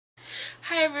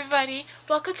Hi everybody,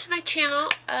 welcome to my channel.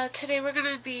 Today we're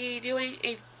going to be doing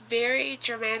a very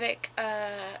dramatic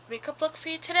makeup look for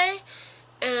you today,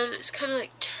 and it's kind of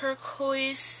like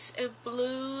turquoise and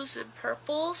blues and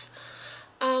purples.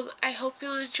 I hope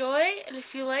you enjoy, and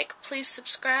if you like, please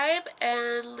subscribe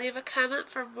and leave a comment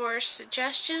for more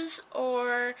suggestions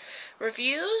or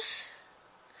reviews.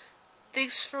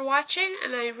 Thanks for watching,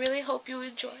 and I really hope you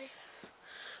enjoy.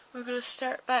 We're going to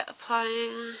start by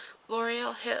applying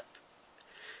L'Oreal Hip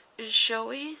and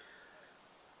Showy.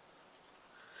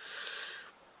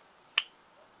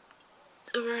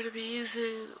 And we're going to be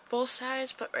using both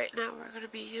sides, but right now we're going to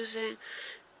be using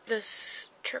this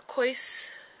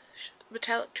turquoise,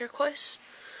 metallic turquoise.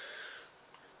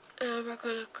 And we're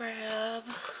going to grab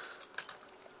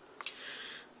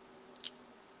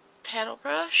paddle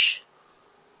brush,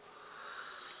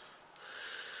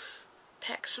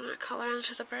 pack some of the color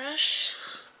onto the brush.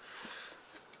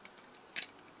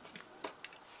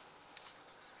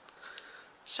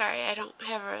 Sorry, I don't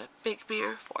have a big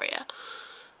mirror for you.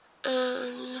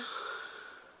 And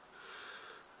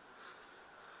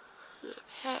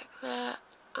pack that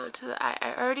onto the eye.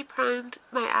 I already primed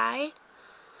my eye,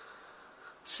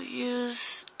 so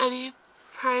use any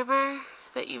primer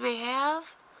that you may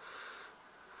have,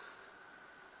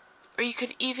 or you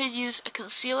could even use a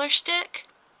concealer stick.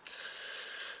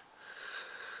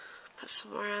 Put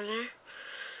some more on there.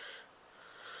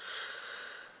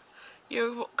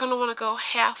 You're going to want to go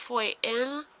halfway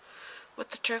in with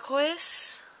the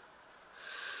turquoise.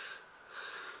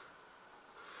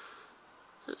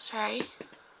 That's right.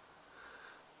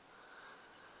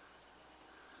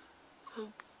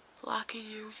 I'm blocking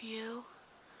your view.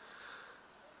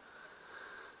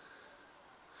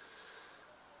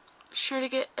 Sure to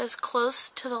get as close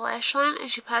to the lash line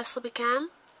as you possibly can.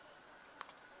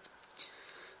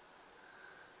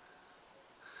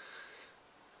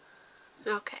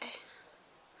 Okay.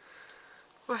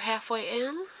 We're halfway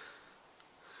in.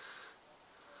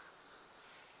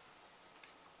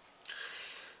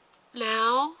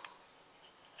 Now,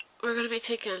 we're going to be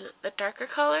taking the darker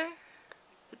color,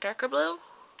 the darker blue,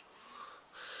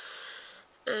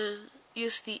 and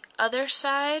use the other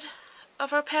side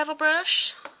of our paddle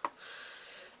brush.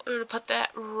 We're going to put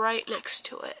that right next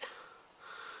to it.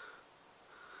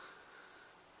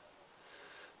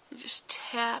 You just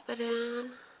tap it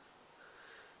in.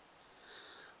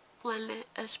 Blend it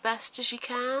as best as you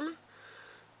can.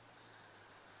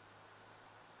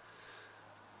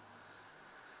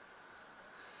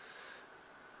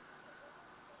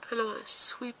 Kind of want to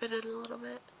sweep it in a little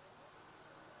bit.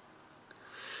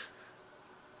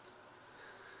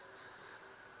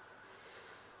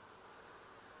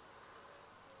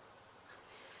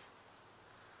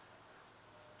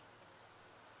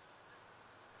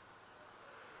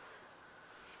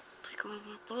 Take a little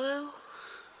more blue.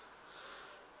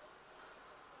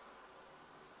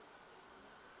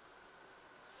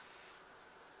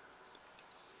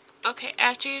 Okay,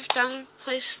 after you've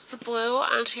place the blue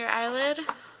onto your eyelid,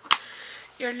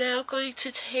 you're now going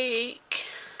to take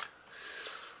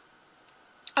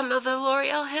another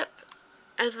L'Oreal Hip,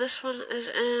 and this one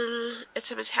is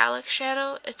it's a metallic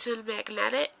shadow, it's in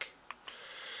magnetic.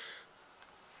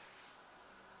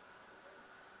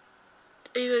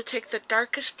 And you're going to take the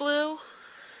darkest blue,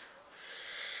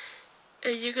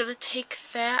 and you're going to take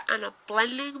that on a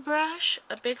blending brush,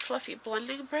 a big fluffy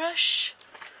blending brush.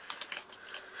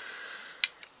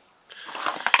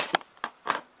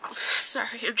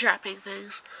 Sorry, I'm dropping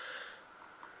things.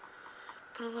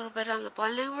 Put a little bit on the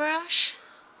blending brush,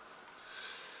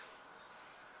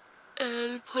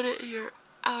 and put it in your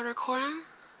outer corner.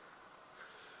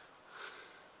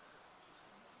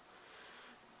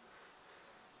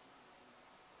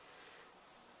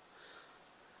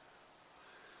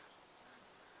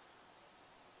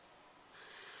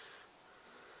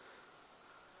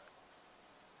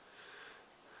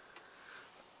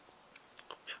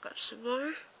 I've got some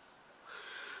more.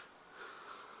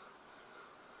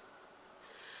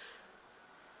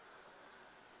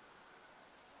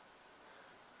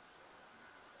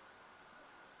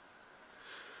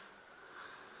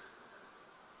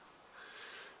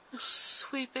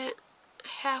 Sweep it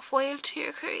halfway into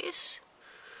your crease.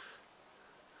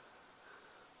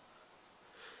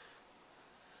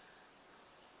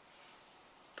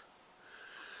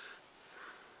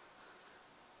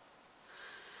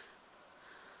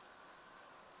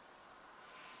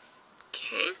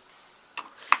 Okay.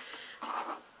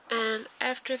 And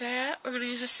after that, we're going to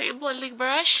use the same blending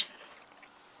brush.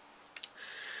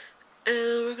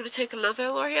 And we're going to take another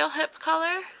L'Oreal Hip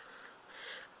color.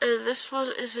 And this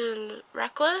one is in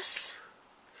Reckless.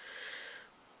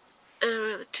 And I'm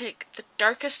going to take the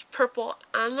darkest purple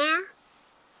on there.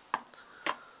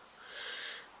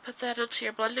 Put that onto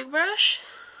your blending brush.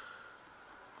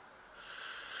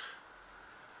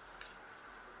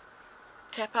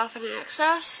 Tap off any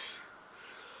excess.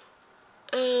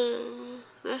 And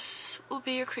this will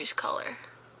be your crease color.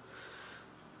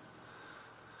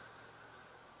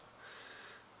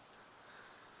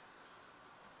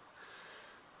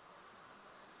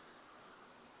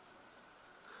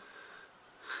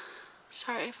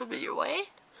 Sorry if I'm in your way.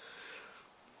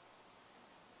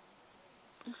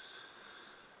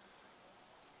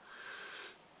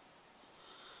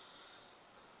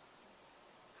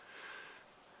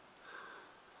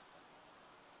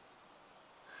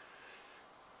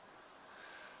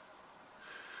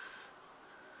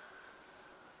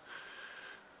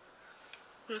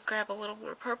 I'm going to grab a little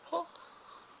more purple.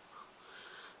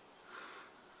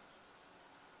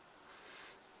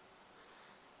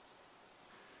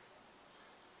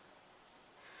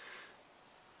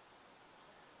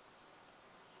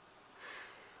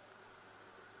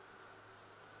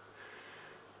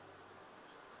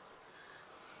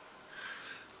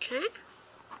 Okay.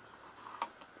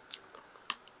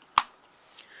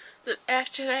 Then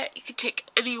after that, you can take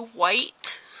any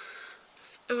white,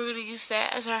 and we're going to use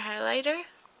that as our highlighter.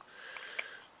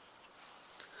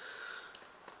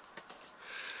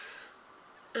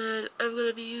 And I'm going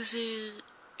to be using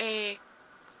a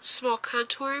small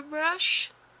contouring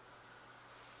brush.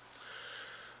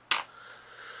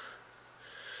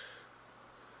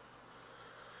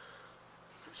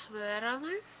 Put some of that on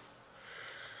there.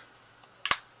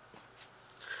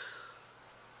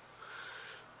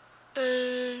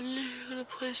 And I'm going to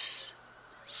place,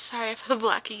 sorry if I'm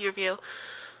blocking your view.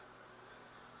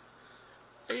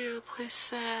 I'm going to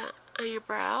place that on your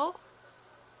brow.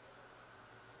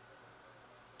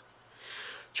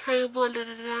 Try to blend it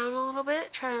down a little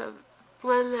bit. Try to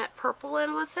blend that purple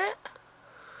in with it.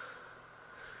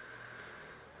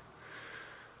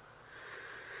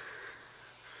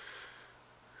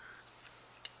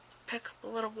 Pick up a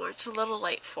little more. It's a little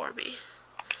light for me.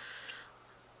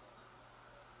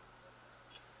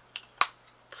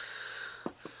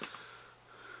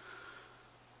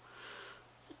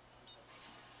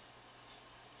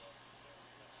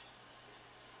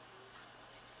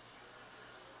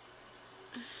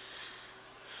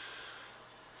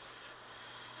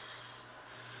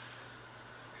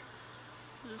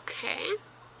 Okay,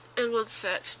 and once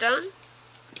that's done,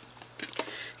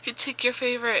 you can take your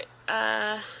favorite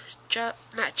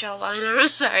not gel liner, I'm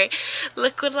sorry,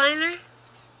 liquid liner,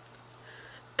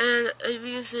 and I'm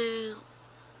using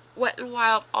Wet n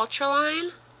Wild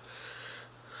Ultraline.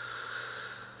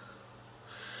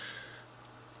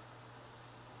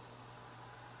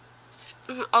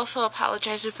 I'm also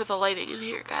apologizing for the lighting in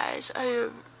here, guys. I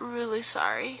am really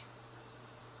sorry.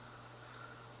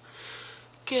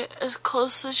 Get as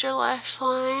close as your lash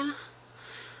line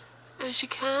as you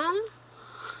can.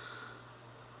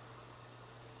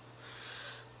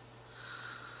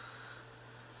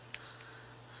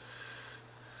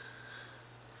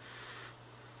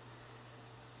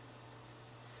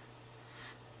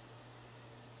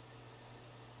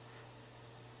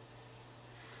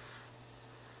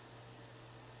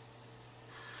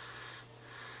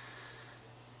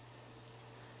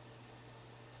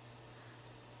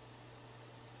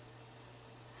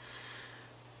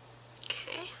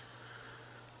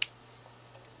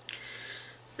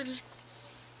 Then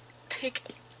take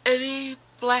any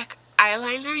black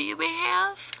eyeliner you may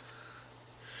have,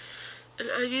 and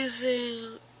I'm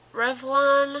using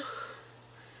Revlon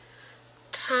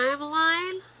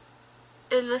Timeline,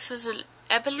 and this is an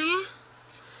ebony.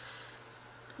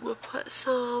 We'll put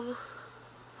some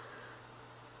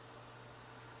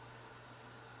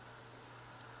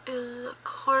in the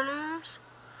corners.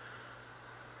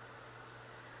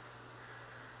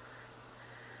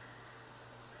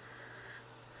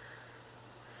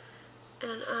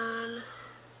 And on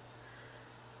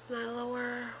my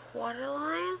lower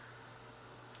waterline.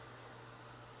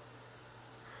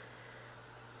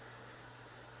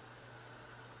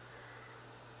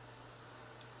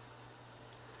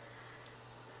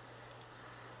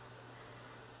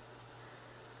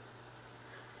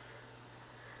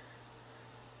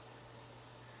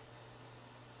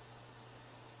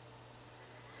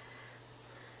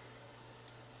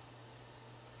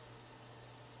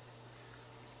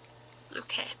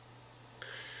 Okay.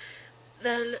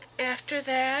 Then after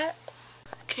that,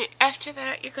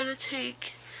 you're going to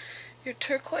take your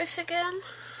turquoise again.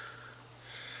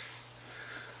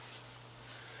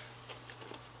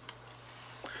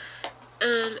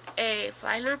 And a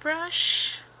liner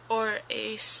brush or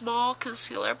a small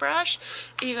concealer brush,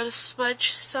 and you're going to smudge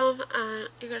some,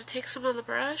 you're going to take some of the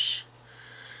brush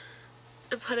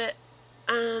and put it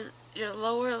on your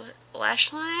lower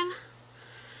lash line.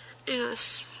 You're going to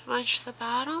smudge the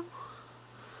bottom.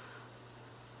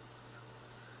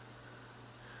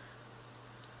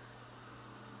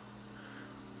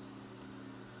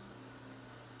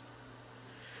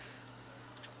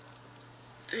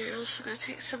 And you're also going to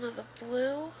take some of the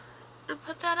blue and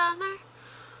put that on there.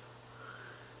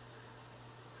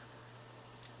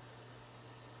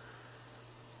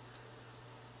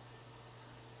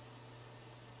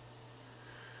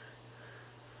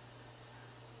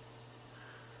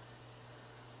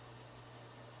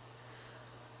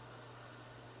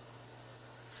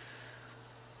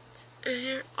 And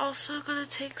you're also going to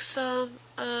take some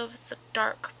of the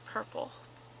dark purple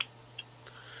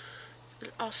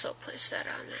and also place that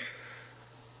on there.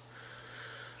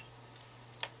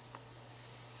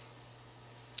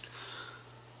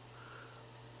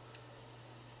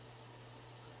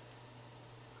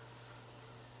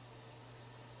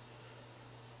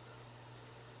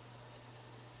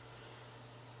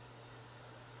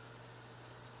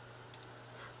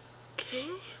 Okay.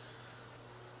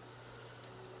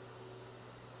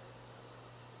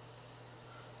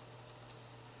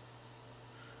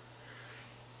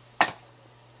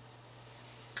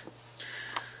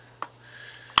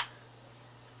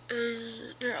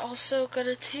 And you're also going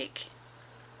to take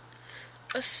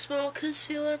a small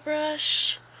concealer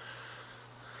brush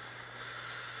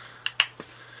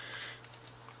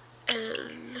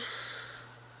and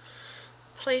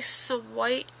place some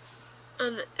white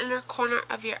on the inner corner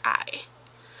of your eye.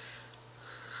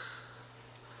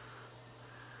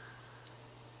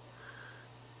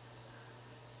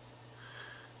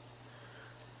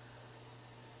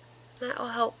 That will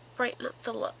help brighten up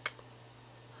the look.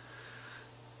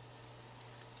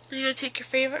 You're going to take your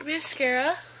favorite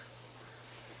mascara.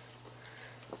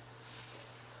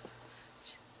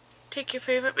 Take your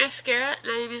favorite mascara,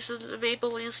 and I'm using the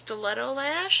Maybelline Stiletto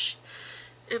Lash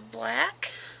in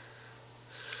black.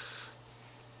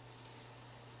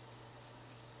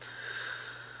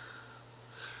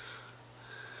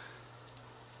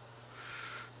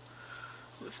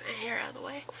 Move my hair out of the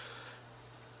way.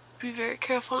 Be very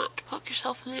careful not to poke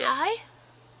yourself in the eye.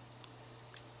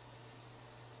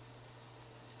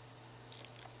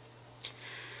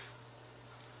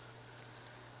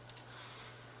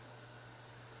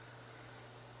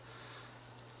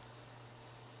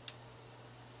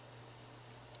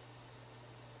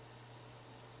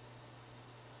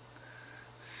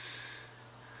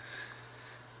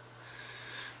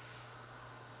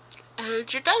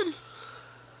 And you're done.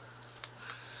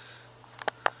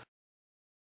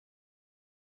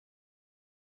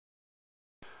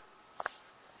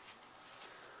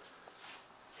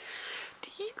 Do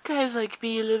you guys like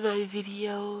being in my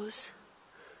videos?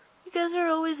 You guys are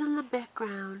always in the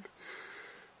background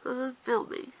while I'm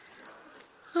filming.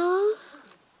 Huh?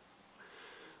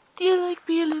 Do you like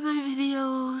being in my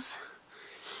videos?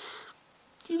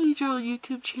 Do you need your own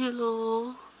YouTube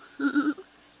channel?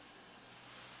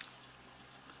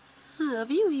 I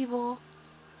love you, Evil.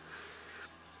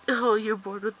 Oh, you're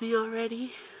bored with me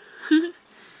already?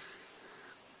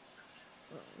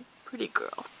 Pretty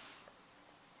girl.